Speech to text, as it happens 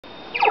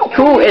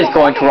Who is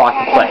going to rock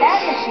the place?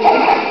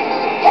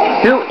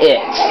 Who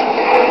is?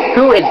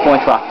 Who is going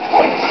to rock the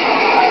place?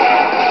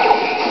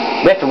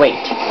 We have to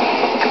wait.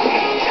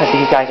 Because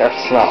these guys are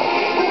slow.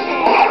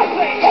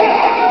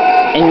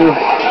 And you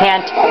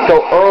can't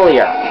go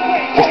earlier.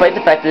 Despite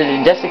the fact that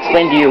it just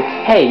explained to you,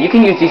 hey, you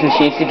can use these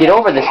machines to get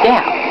over this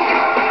gap.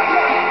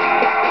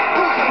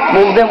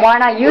 Well, then why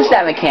not use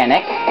that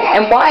mechanic?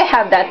 And why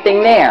have that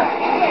thing there?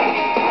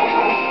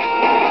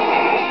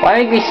 Why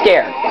make me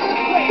scared?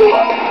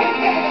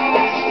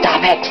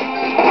 Stop it!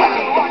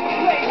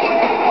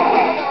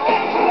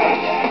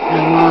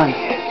 No one.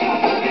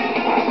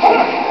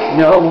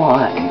 No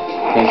one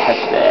can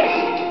touch this.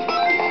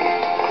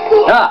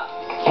 Ah!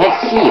 Can't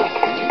see you.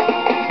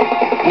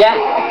 Yeah,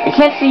 I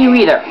can't see you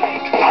either.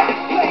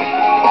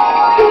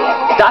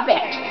 Stop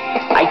it!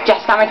 I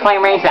just got my 20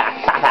 range back.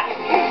 Stop it.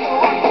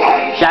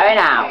 Shut it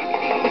now.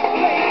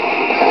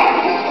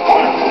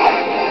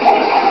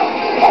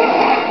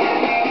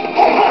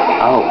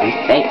 Oh,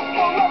 they...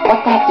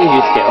 What the heck did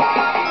you just do?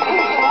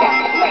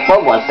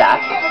 What was that?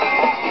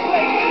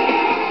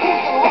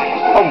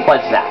 What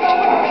was that?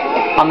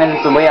 Oh man,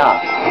 it's the way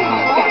up.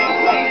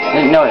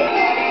 Didn't notice.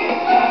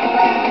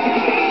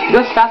 It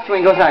goes faster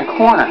when it goes around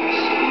corners.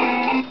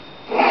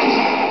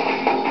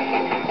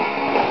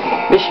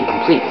 Mission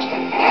complete.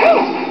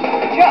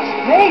 Just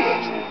made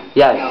it.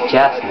 Yeah, it's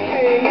just me.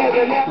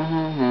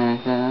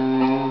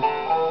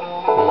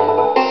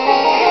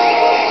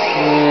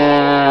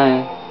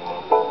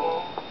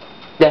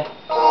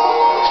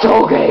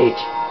 Soul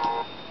gauge.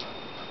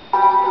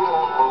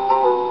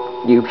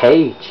 New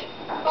page.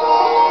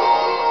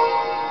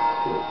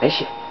 New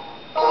mission.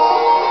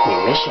 New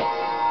mission.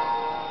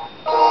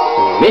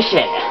 New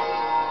mission.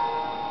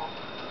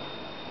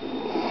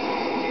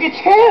 It's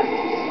him.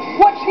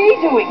 What's he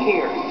doing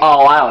here?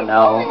 Oh, I don't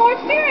know. More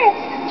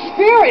spirits.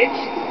 Spirits?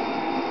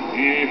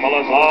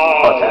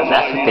 Oh,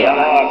 that's what they are.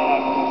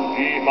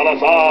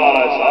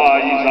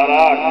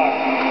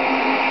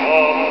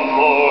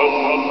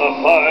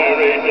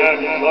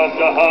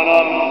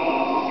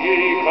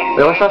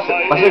 Wait,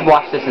 let's just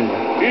watch this in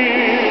there.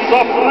 He's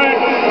a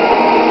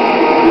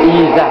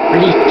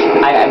freak.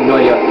 I have no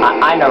idea.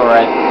 I never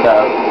read the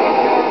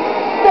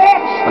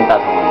 1001.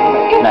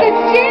 It's a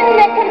djinn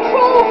that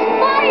controls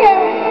fire.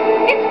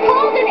 It's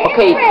called an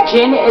Okay,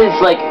 djinn is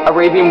like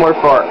Arabian word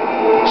for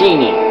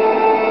genie.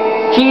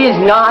 He is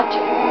not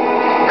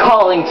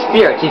calling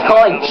spirits. He's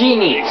calling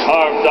genies. He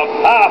carved up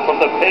half of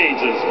the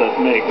pages that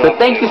make So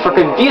thank you for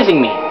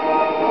confusing me.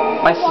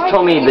 My sister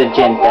told me the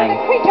djinn thing.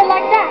 Creature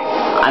like that.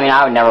 I mean,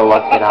 I would never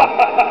look it up.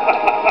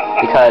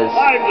 Because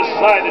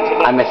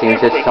I'm missing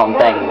this own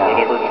thing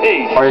now.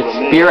 Or it's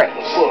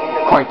spirits,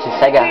 according to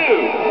Sega.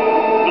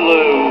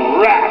 Blue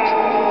rat!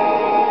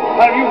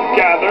 Have you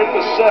gathered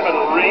the 7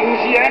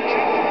 rings yet?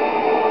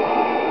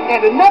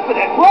 And enough of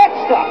that rat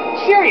stuff.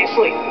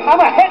 Seriously, I'm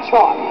a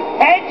hedgehog.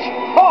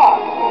 Hedgehog!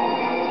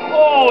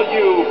 All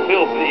you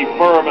filthy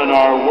vermin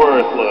are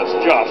worthless,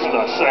 just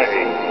the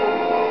same.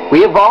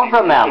 We evolved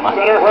from them.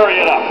 Better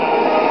hurry it up.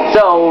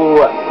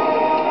 So,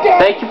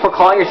 thank you for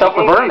calling yourself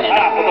a vermin.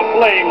 Half of the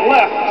flame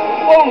left.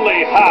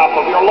 Only half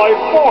of your life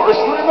force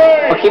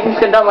remains. Okay, we've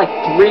done like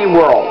 3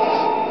 worlds.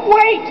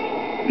 Wait!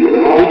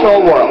 3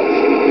 total worlds.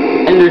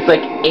 And there's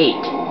like 8.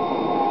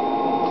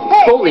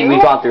 Hey, Totally,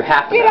 we've gone through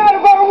half of get them. out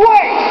of our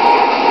way!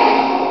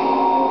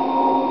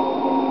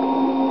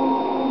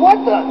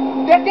 What the?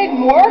 That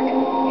didn't work?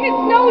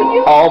 It's no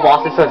use. All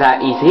bosses are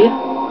that easy.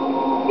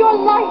 Your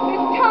life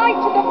is tied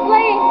to the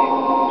flame.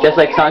 Just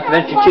like Sonic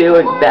Adventure 2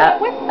 and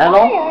that and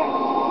all.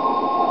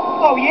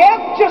 Oh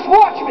yeah? Just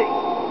watch me.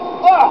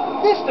 Oh,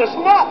 this does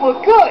not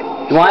look good.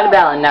 You want to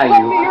battle and now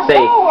you say,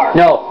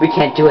 no, we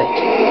can't do it.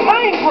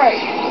 Time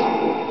break.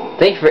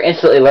 Thank you for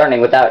instantly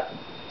learning without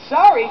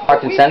Sorry, our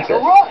but we consensus.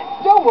 gotta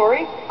run. Don't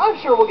worry. I'm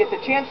sure we'll get the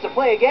chance to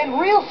play again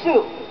real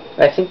soon.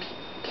 I think,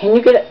 can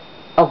you get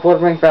a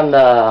blood ring from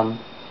the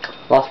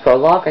Lost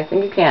Prologue? I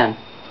think you can.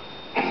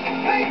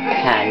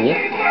 Can you?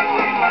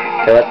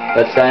 Okay,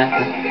 let's go in.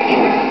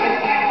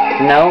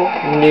 No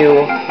new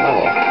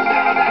level.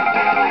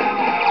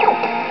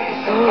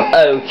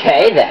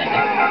 Okay then.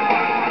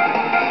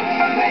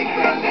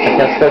 Okay,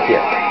 let's go here.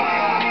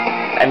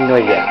 I have no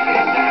idea.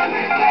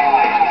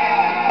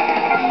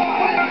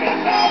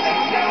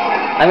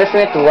 I'm just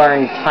gonna have to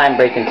learn time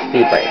break and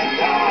speed break.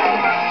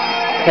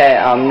 Okay,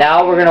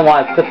 now we're gonna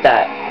want to equip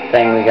that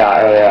thing we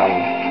got earlier.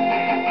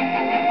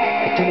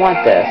 I do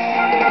want this.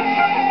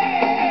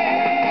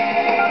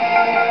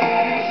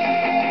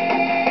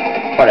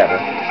 Whatever.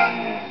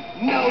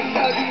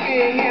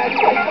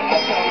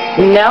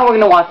 Now we're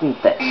gonna want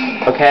this,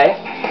 okay?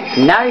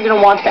 Now you're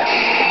gonna want that.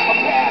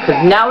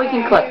 Because now we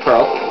can collect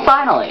pearls,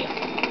 finally!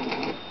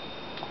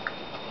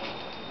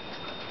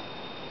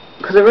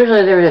 Because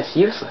originally they were just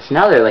useless,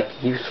 now they're like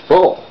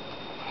useful.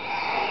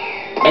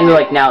 And they're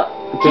like now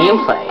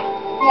gameplay.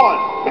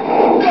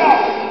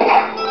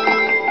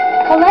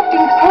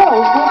 Collecting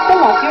pearls will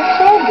fill up your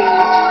soul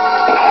gauge.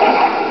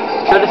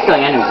 So does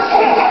killing enemies.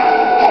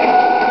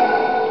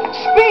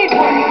 Speed!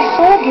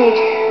 Soul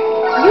gauge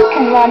You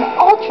can run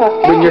ultra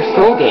fast. When you're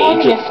soul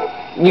gauge,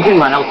 you can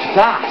run ultra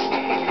fast.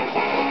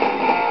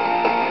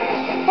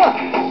 Huh.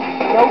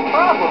 No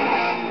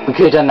problem. We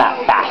could have done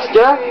that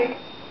faster.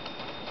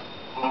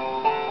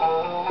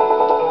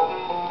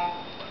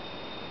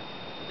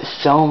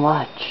 So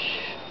much.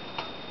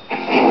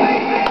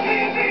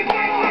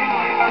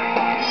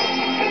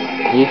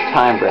 Use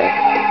time break.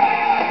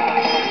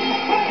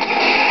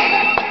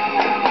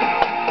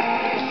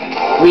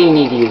 We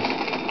need to use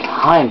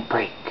time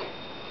break.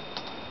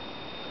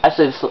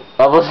 Actually, this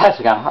level's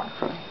actually kind of hard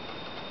for me.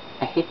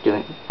 I hate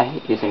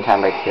using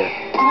time break here.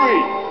 3,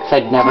 Because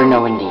I'd never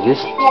know when to use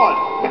it. 1, go!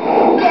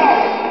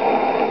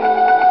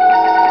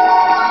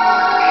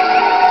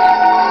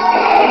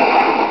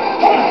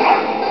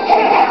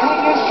 When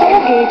your soul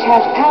gauge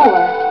has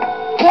power,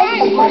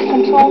 press the plus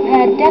control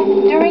pad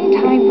during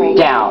time break.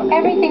 Down.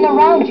 Everything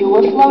around you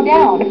will slow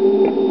down.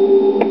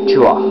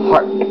 To a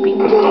heartbeat.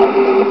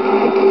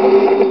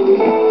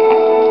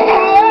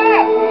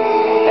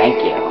 Thank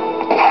you.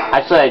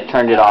 Actually, I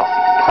turned it off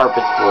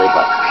purposefully,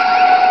 but...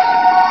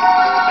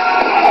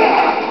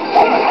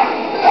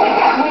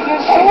 When your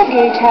soul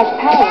gauge has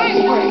power,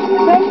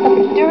 press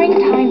during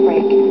time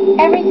break.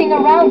 Everything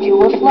around you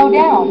will slow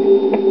down.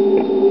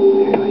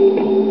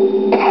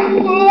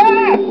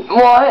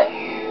 What?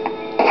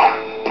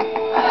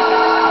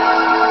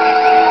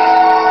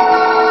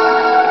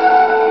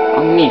 I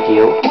need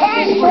you.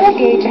 When your soul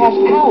gauge has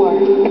power,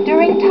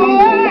 during time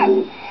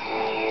break.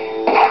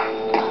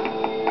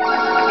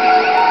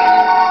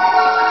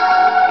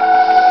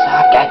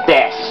 Suck at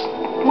this.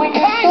 When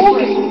your soul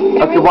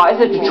gauge... Okay, why is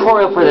the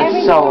tutorial for this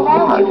Everything so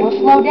around hard? you will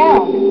slow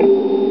down.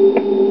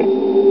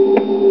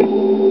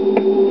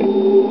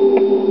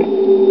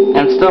 And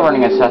I'm still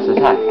running as fast as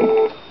heck.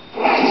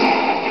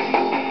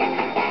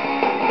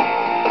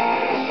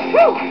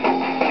 Whew.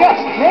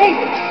 Just made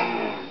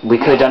it. We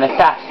could have done it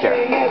faster.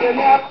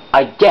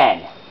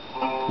 Again.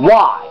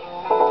 Why?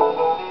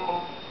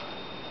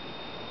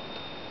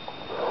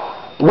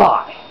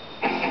 Why?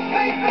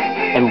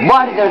 And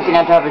why did everything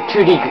have to have a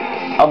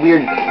 2D, a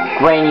weird,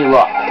 grainy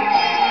look?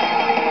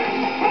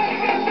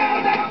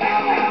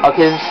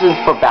 Okay, this is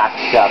for back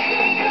stuff.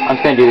 I'm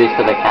just gonna do this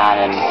because I can,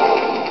 and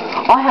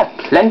I have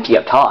plenty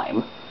of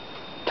time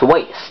to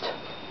waste.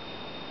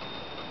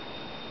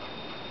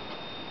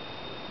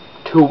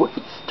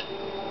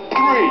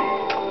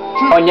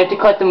 Oh, and you have to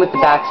collect them with the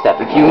back step.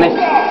 If you miss...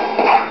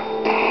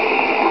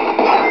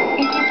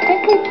 If you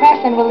quickly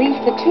press and release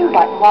the 2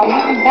 button while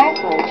moving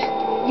backwards,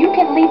 you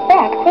can leap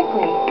back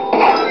quickly.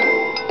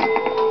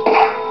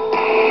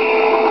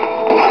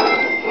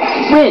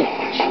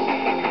 Winch!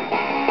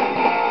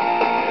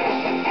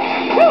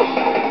 Whew.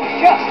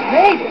 Just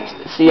made it.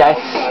 See, I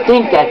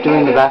stink at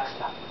doing the back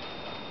step.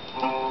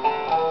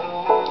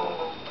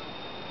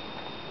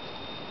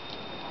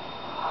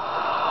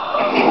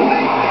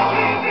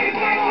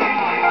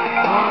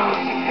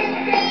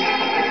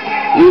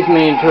 Use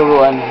mini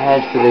turbo and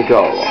head for the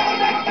goal.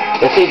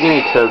 Let's say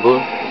mini turbo.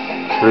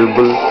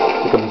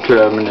 Like I'm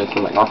German or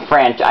something. Or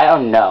French, I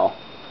don't know.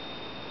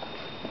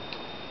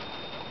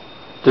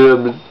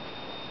 Turbo.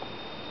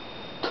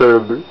 3,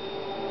 2, 1,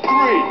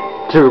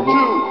 Turbo. go!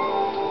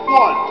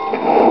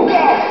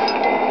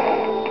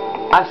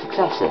 I have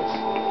successes.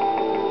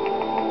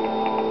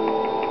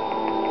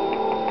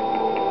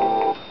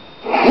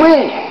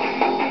 Win!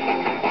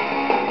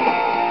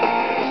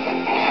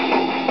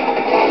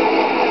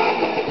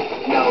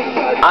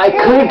 I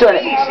could have done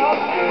it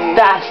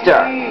faster.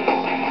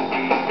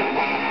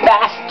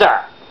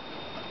 Faster.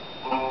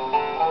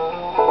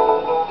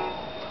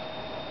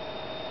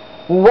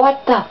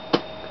 What the?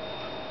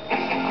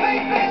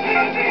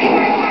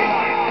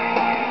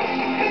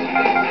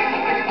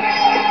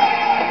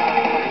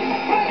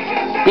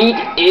 Beat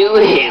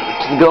Uhu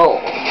to the goal.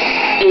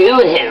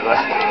 Uhu.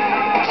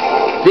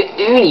 The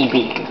Uni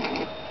beam.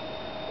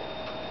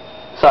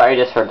 Sorry, I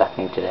just heard that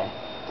thing today.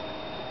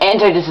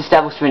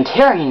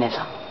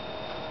 Anti-disestablishmentarianism.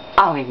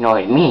 I don't even know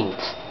what it means.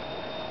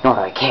 Nor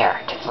do I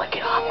care. Just look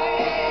it up. 3,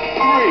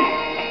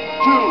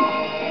 2,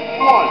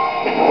 1,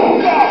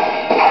 go!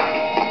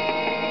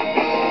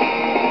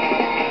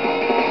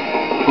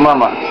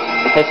 Murmur.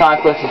 Hey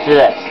Sonic, listen to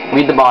this.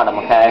 Read the bottom,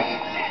 okay?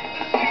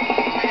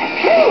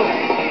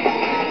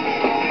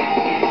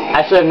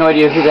 Actually, I have no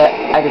idea who the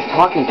heck is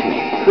talking to me.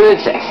 Who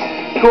is this?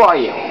 Who are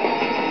you?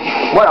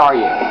 What are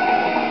you?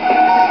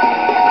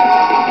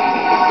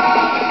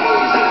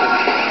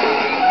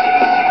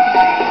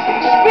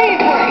 Speed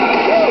break.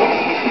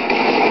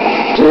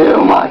 Too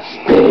much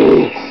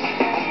speed!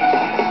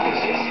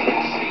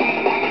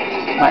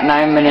 I'm at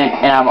 9 minutes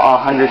and I'm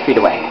 100 feet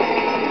away.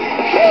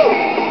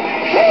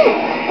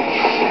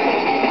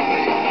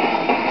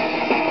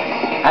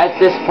 At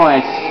this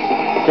point,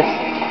 it's just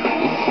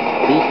easy to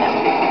beat him.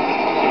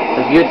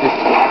 Because you had this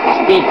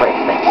speed break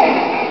thing.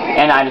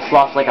 And I just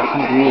lost like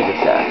 100 meters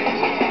there.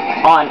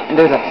 And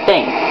there's a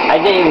thing. I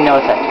didn't even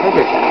notice that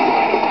treasure chest.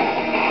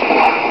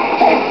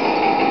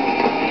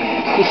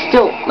 He's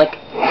still, like,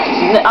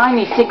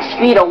 96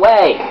 feet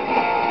away.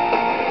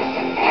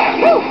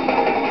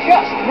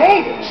 just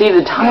made it. See,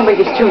 the time break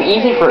is too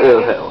easy for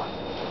Uhu.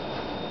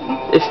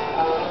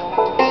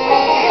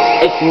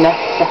 It's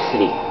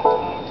necessity.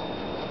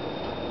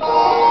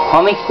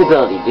 Homing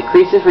stability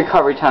decreases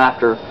recovery time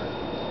after.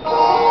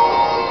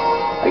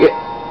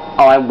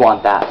 Oh, I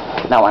want that.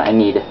 That one. I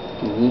need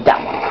that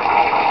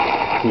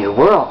one. New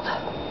world.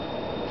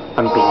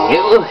 I'm being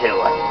Uhu.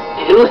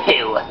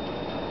 Uhu.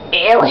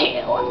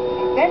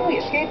 Uhu. Then we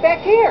escape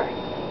back here.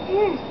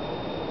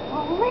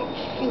 Well, let's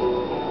see.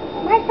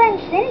 My friend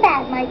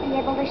Sinbad might be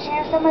able to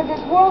share some of his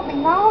worldly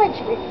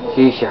knowledge with you.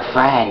 She's your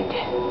friend.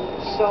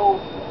 So,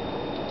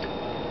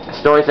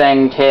 Story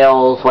thing,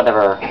 tales,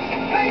 whatever.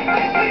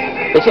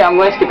 Basically, I'm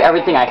going to skip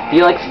everything I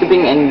feel like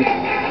skipping and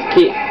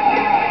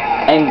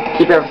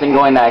keep everything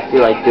going that I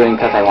feel like doing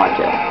because I want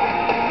to.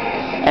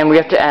 And we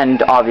have to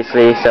end,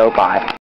 obviously, so bye.